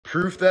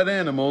Proof that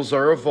animals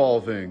are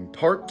evolving,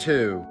 Part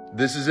 2.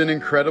 This is an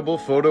incredible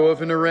photo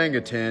of an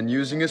orangutan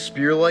using a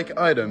spear-like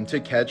item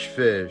to catch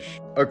fish.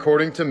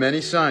 According to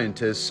many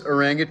scientists,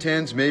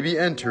 orangutans may be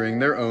entering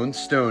their own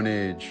stone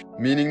age,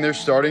 meaning they're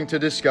starting to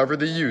discover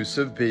the use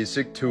of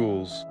basic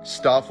tools.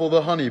 Stoffel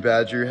the honey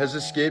badger has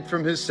escaped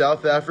from his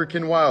South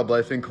African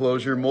wildlife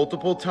enclosure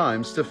multiple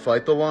times to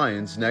fight the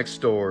lions next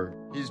door.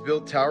 He's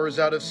built towers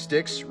out of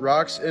sticks,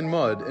 rocks, and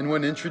mud, and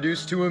when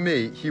introduced to a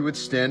mate, he would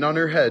stand on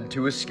her head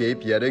to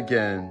escape yet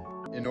again.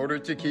 In order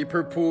to keep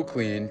her pool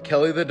clean,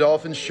 Kelly the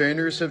dolphin's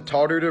trainers have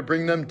taught her to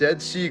bring them dead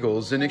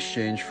seagulls in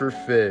exchange for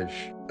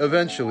fish.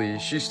 Eventually,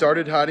 she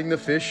started hiding the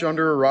fish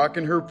under a rock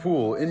in her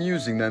pool and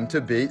using them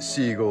to bait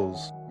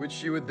seagulls, which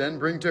she would then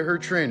bring to her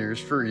trainers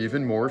for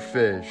even more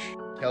fish.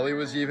 Kelly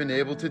was even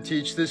able to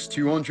teach this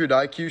 200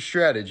 IQ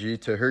strategy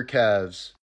to her calves.